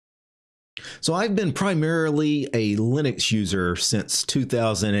So I've been primarily a Linux user since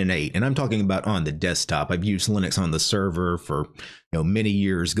 2008, and I'm talking about on the desktop. I've used Linux on the server for many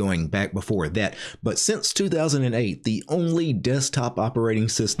years going back before that. But since 2008, the only desktop operating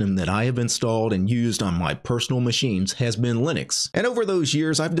system that I have installed and used on my personal machines has been Linux. And over those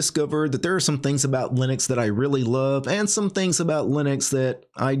years, I've discovered that there are some things about Linux that I really love and some things about Linux that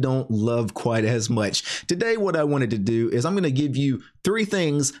I don't love quite as much. Today, what I wanted to do is I'm going to give you 3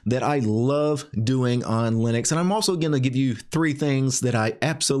 things that I love doing on Linux, and I'm also going to give you 3 things that I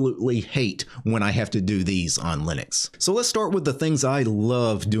absolutely hate when I have to do these on Linux. So let's start with the things I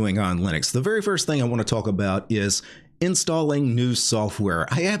love doing on Linux. The very first thing I want to talk about is installing new software.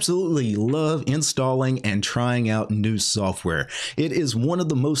 I absolutely love installing and trying out new software. It is one of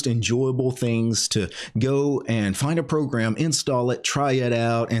the most enjoyable things to go and find a program, install it, try it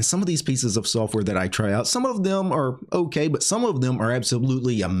out. And some of these pieces of software that I try out, some of them are okay, but some of them are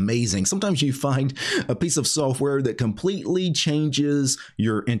absolutely amazing. Sometimes you find a piece of software that completely changes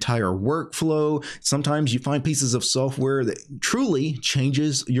your entire workflow. Sometimes you find pieces of software that truly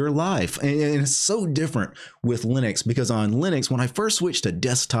changes your life. And it's so different with Linux, because on Linux, when I first switched to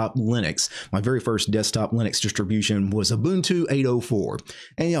desktop Linux, my very first desktop Linux distribution was Ubuntu 8.04.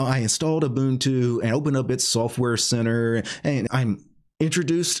 And I installed Ubuntu and opened up its software center, and I'm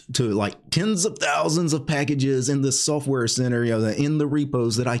introduced to like tens of thousands of packages in the software center, in the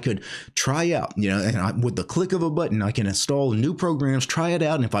repos that I could try out, and with the click of a button, I can install new programs, try it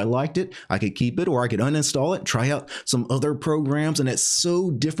out. And if I liked it, I could keep it, or I could uninstall it, try out some other programs. And it's so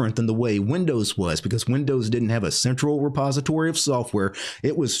different than the way Windows was, because Windows didn't have a central repository of software.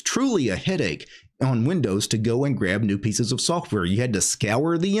 It was truly a headache on Windows to go and grab new pieces of software. You had to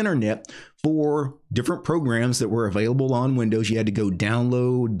scour the internet for different programs that were available on Windows. You had to go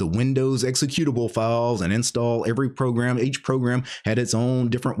download the Windows executable files and install every program. Each program had its own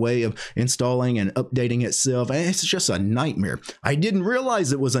different way of installing and updating itself. And it's just a nightmare. I didn't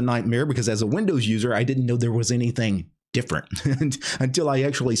realize it was a nightmare because as a Windows user, I didn't know there was anything different until I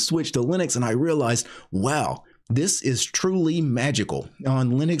actually switched to Linux and I realized, wow, this is truly magical.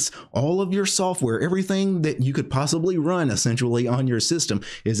 On Linux, all of your software, everything that you could possibly run essentially on your system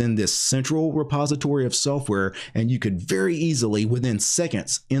is in this central repository of software, and you could very easily, within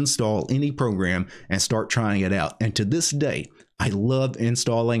seconds, install any program and start trying it out. And to this day, I love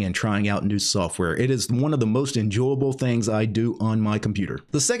installing and trying out new software. It is one of the most enjoyable things I do on my computer.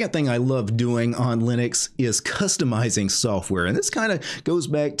 The second thing I love doing on Linux is customizing software. And this kind of goes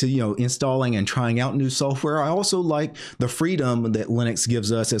back to, installing and trying out new software. I also like the freedom that Linux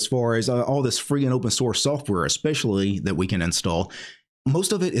gives us as far as all this free and open source software, especially that we can install.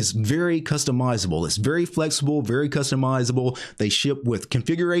 Most of it is very customizable. It's very flexible, very customizable. They ship with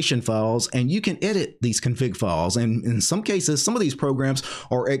configuration files, and you can edit these config files. And in some cases, some of these programs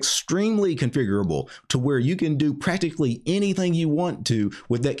are extremely configurable to where you can do practically anything you want to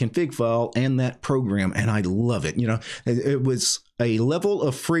with that config file and that program. And I love it. It was a level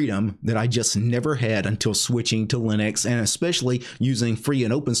of freedom that I just never had until switching to Linux, and especially using free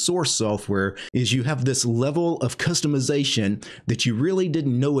and open source software, is you have this level of customization that you really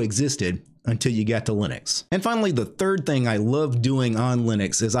didn't know existed until you got to Linux. And finally, the third thing I love doing on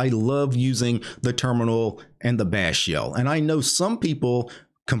Linux is I love using the terminal and the bash shell. And I know some people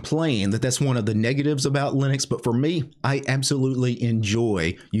complain that that's one of the negatives about Linux, but for me, I absolutely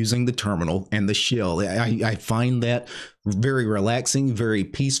enjoy using the terminal and the shell. I find that very relaxing, very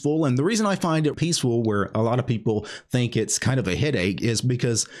peaceful. And the reason I find it peaceful, where a lot of people think it's kind of a headache, is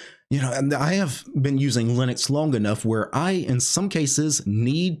because I have been using Linux long enough where I, in some cases,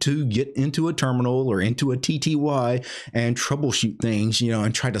 need to get into a terminal or into a TTY and troubleshoot things,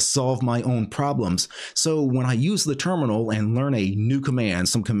 and try to solve my own problems. So when I use the terminal and learn a new command,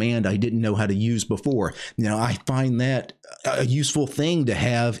 some command I didn't know how to use before, I find that a useful thing to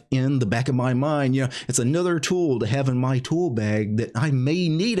have in the back of my mind. It's another tool to have in my tool bag that I may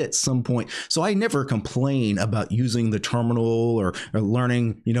need at some point. So I never complain about using the terminal or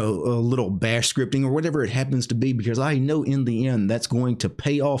learning, a little bash scripting or whatever it happens to be, because I know in the end that's going to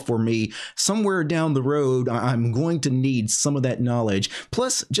pay off for me somewhere down the road. I'm going to need some of that knowledge,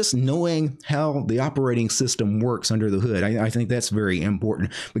 plus just knowing how the operating system works under the hood. I think that's very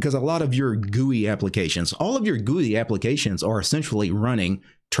important, because a lot of your GUI applications, all of your GUI applications are essentially running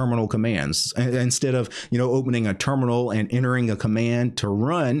terminal commands. Instead of, opening a terminal and entering a command to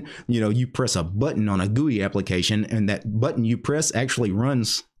run, you press a button on a GUI application, and that button you press actually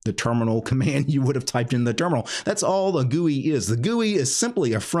runs the terminal command you would have typed in the terminal. That's all the GUI is. The GUI is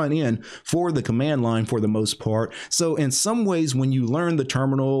simply a front end for the command line for the most part. So in some ways, when you learn the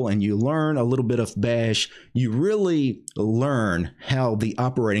terminal and you learn a little bit of Bash, you really learn how the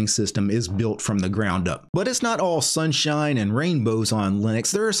operating system is built from the ground up. But it's not all sunshine and rainbows on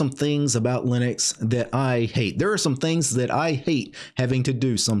Linux. There are some things about Linux that I hate. There are some things that I hate having to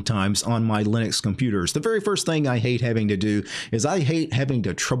do sometimes on my Linux computers. The very first thing I hate having to do is I hate having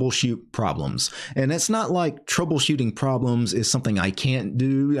to troubleshoot problems. And it's not like troubleshooting problems is something I can't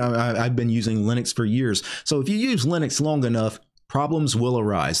do. I've been using Linux for years. So if you use Linux long enough, problems will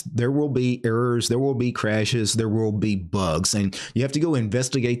arise. There will be errors, there will be crashes, there will be bugs, and you have to go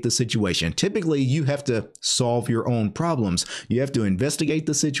investigate the situation. Typically, you have to solve your own problems. You have to investigate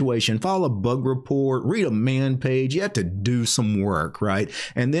the situation, file a bug report, read a man page. You have to do some work, right?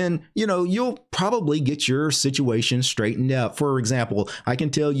 And then, you'll probably get your situation straightened out. For example, I can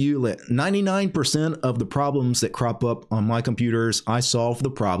tell you that 99% of the problems that crop up on my computers, I solve the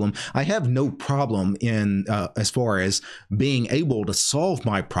problem. I have no problem in as far as being able to solve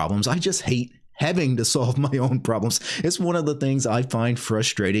my problems. I just hate having to solve my own problems. It's one of the things I find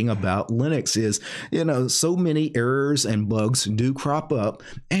frustrating about Linux is, so many errors and bugs do crop up,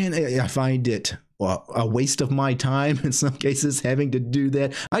 and I find it a waste of my time in some cases having to do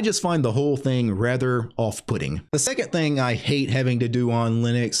that. I just find the whole thing rather off-putting. The second thing I hate having to do on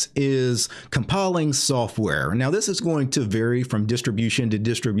Linux is compiling software. Now, this is going to vary from distribution to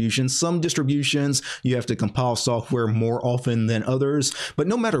distribution. Some distributions you have to compile software more often than others, but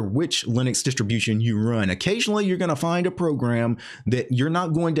no matter which Linux distribution you run, occasionally you're going to find a program that you're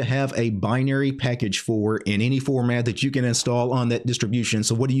not going to have a binary package for in any format that you can install on that distribution.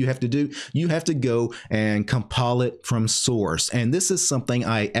 So what do you have to do? You have to go and compile it from source. And this is something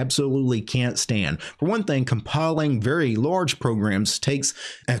I absolutely can't stand. For one thing, compiling very large programs takes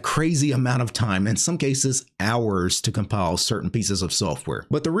a crazy amount of time, in some cases hours, to compile certain pieces of software.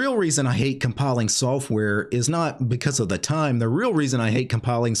 But the real reason I hate compiling software is not because of the time. The real reason I hate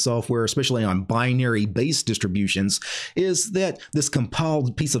compiling software, especially on binary-based distributions, is that this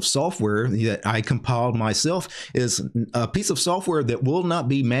compiled piece of software that I compiled myself is a piece of software that will not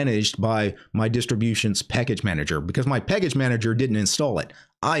be managed by my distribution's package manager, because my package manager didn't install it.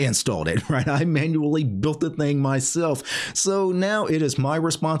 I installed it, right? I manually built the thing myself. So now it is my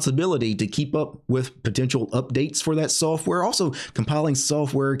responsibility to keep up with potential updates for that software. Also, compiling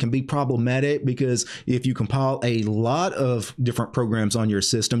software can be problematic because if you compile a lot of different programs on your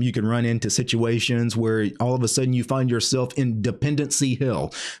system, you can run into situations where all of a sudden you find yourself in dependency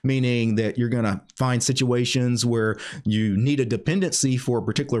hell, meaning that you're going to find situations where you need a dependency for a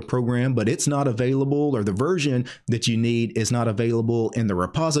particular program, but it's not available, or the version that you need is not available in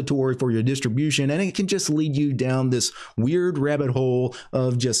the repository for your distribution, and it can just lead you down this weird rabbit hole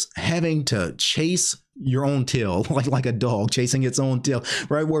of just having to chase your own tail, like a dog chasing its own tail,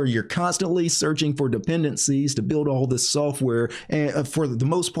 right? Where you're constantly searching for dependencies to build all this software. And for the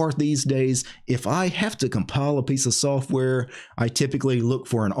most part these days, if I have to compile a piece of software, I typically look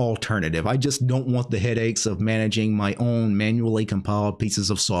for an alternative. I just don't want the headaches of managing my own manually compiled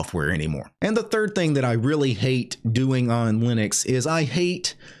pieces of software anymore. And the third thing that I really hate doing on Linux is I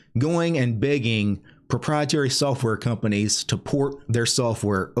hate going and begging proprietary software companies to port their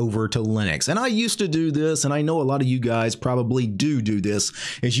software over to Linux. And I used to do this, and I know a lot of you guys probably do this,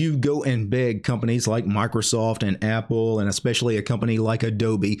 is you go and beg companies like Microsoft and Apple, and especially a company like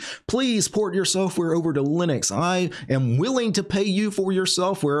Adobe, please port your software over to Linux. I am willing to pay you for your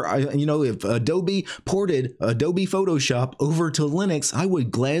software. If Adobe ported Adobe Photoshop over to Linux, I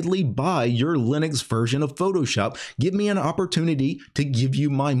would gladly buy your Linux version of Photoshop. Give me an opportunity to give you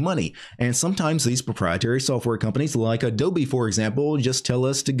my money. And sometimes these proprietary software companies like Adobe, for example, just tell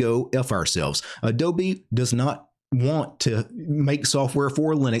us to go F ourselves. Adobe does not want to make software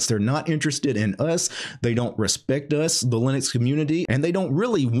for Linux. They're not interested in us. They don't respect us, the Linux community, and they don't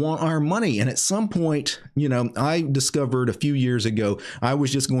really want our money. And at some point, I discovered a few years ago, I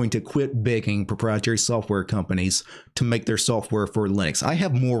was just going to quit begging proprietary software companies to make their software for Linux. I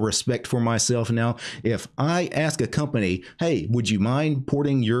have more respect for myself now. If I ask a company, hey, would you mind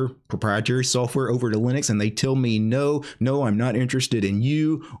porting your proprietary software over to Linux? And they tell me, no, I'm not interested in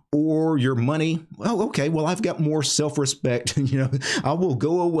you or your money. Oh, okay, well, I've got more self-respect. I will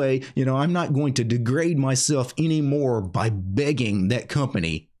go away. I'm not going to degrade myself anymore by begging that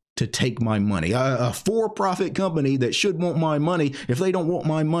company to take my money. A for-profit company that should want my money, if they don't want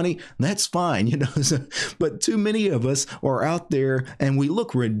my money, that's fine, But too many of us are out there, and we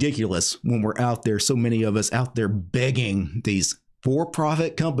look ridiculous when we're out there. So many of us out there begging these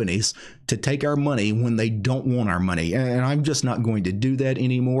for-profit companies to take our money when they don't want our money. And I'm just not going to do that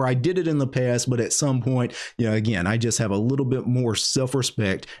anymore. I did it in the past, but at some point, again, I just have a little bit more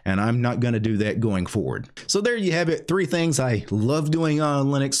self-respect, and I'm not going to do that going forward. So there you have it. 3 things I love doing on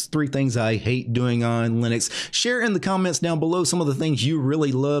Linux, 3 things I hate doing on Linux. Share in the comments down below some of the things you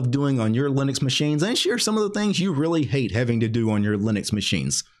really love doing on your Linux machines, and share some of the things you really hate having to do on your Linux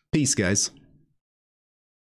machines. Peace, guys.